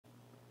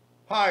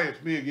Hi,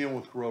 it's me again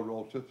with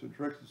Corel Tips and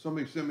Tricks.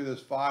 Somebody sent me this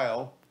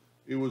file.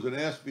 It was an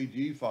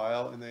SVG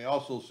file, and they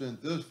also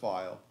sent this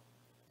file.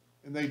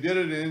 And they did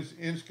it in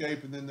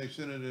Inkscape, and then they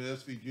sent it in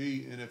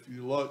SVG. And if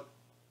you look,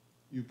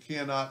 you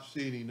cannot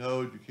see any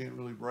nodes. You can't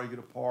really break it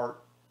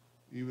apart.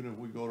 Even if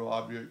we go to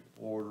Object,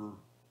 Order,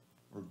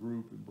 or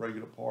Group and break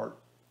it apart,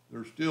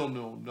 there's still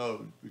no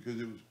nodes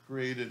because it was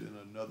created in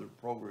another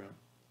program.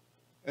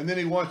 And then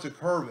he wants to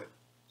curve it.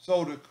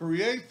 So to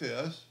create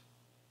this,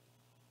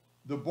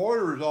 the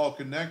border is all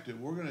connected.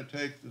 We're going to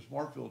take the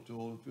Smart Fill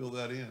tool and fill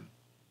that in.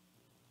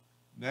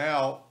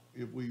 Now,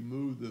 if we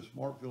move the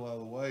Smart Fill out of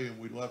the way and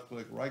we left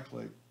click, right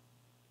click,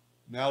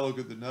 now look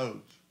at the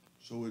nodes.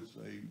 So it's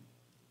a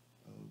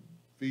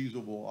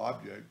feasible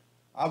object.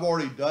 I've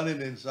already done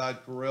it inside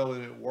Corel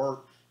and it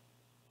works.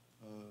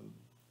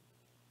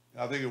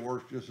 I think it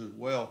works just as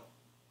well.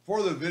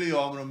 For the video,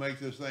 I'm going to make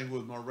this thing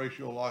with my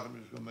ratio lock. I'm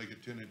just going to make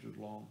it 10 inches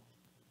long.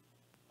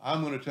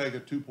 I'm going to take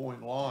a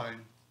 2-point line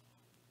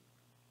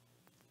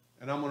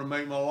and I'm going to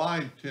make my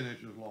line 10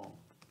 inches long.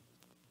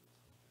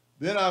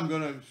 Then I'm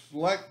going to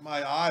select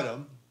my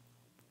item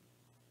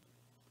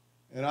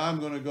and I'm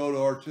going to go to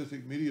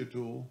Artistic Media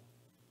Tool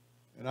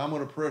and I'm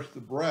going to press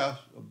the brush,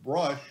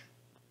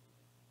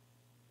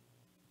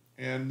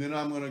 and then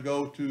I'm going to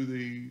go to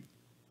the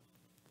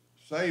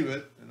save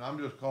it, and I'm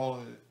just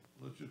calling it,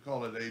 let's just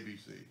call it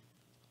ABC.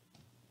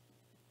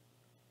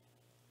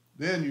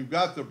 Then you've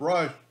got the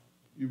brush,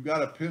 you've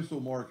got a pencil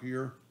mark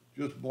here.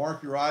 Just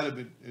mark your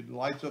item, it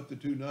lights up the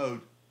two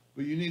nodes,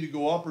 but you need to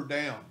go up or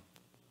down.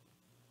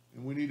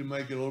 And we need to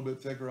make it a little bit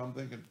thicker. I'm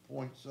thinking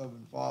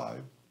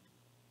 0.75.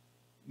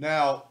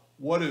 Now,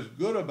 what is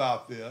good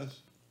about this,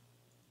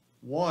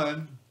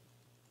 one,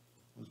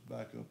 let's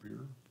back up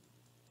here.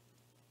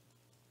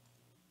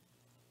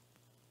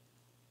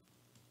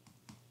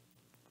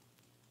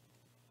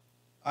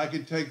 I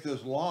can take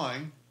this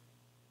line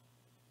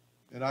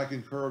and I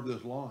can curve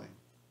this line.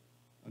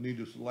 I need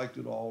to select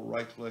it all,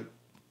 right click,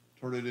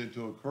 turn it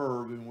into a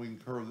curve, and we can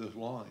curve this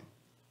line.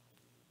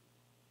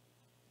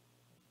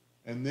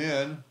 And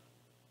then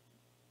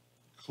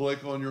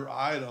click on your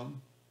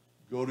item,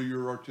 go to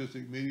your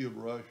artistic media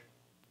brush,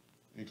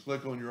 and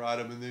click on your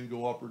item, and then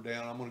go up or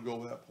down. I'm going to go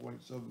with that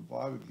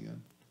 0.75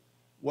 again.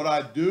 What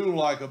I do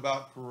like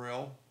about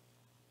Corel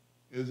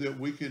is that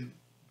we can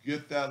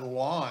get that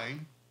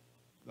line,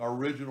 our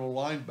original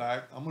line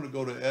back. I'm going to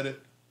go to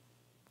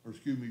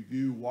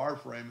View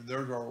Wireframe, and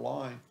there's our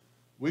line.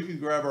 We can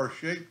grab our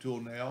Shape tool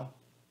now,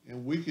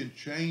 and we can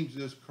change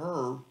this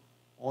curve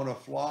on a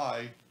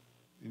fly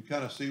and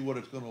kind of see what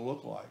it's going to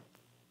look like.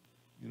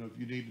 You know, if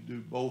you need to do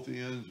both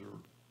ends or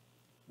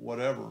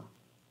whatever.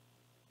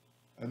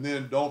 And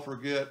then don't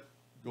forget,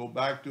 go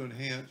back to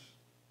Enhance,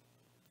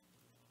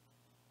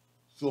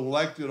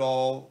 select it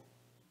all,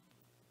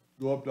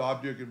 go up to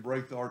Object and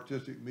break the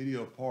artistic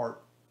media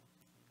apart,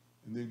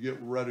 and then get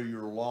rid of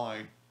your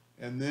line.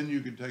 And then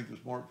you can take the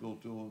Smart Fill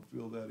tool and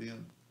fill that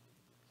in.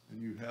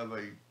 And you have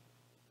a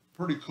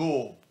pretty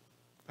cool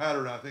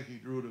pattern. I think he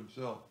drew it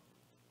himself.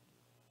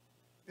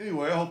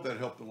 Anyway, I hope that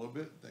helped a little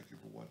bit. Thank you.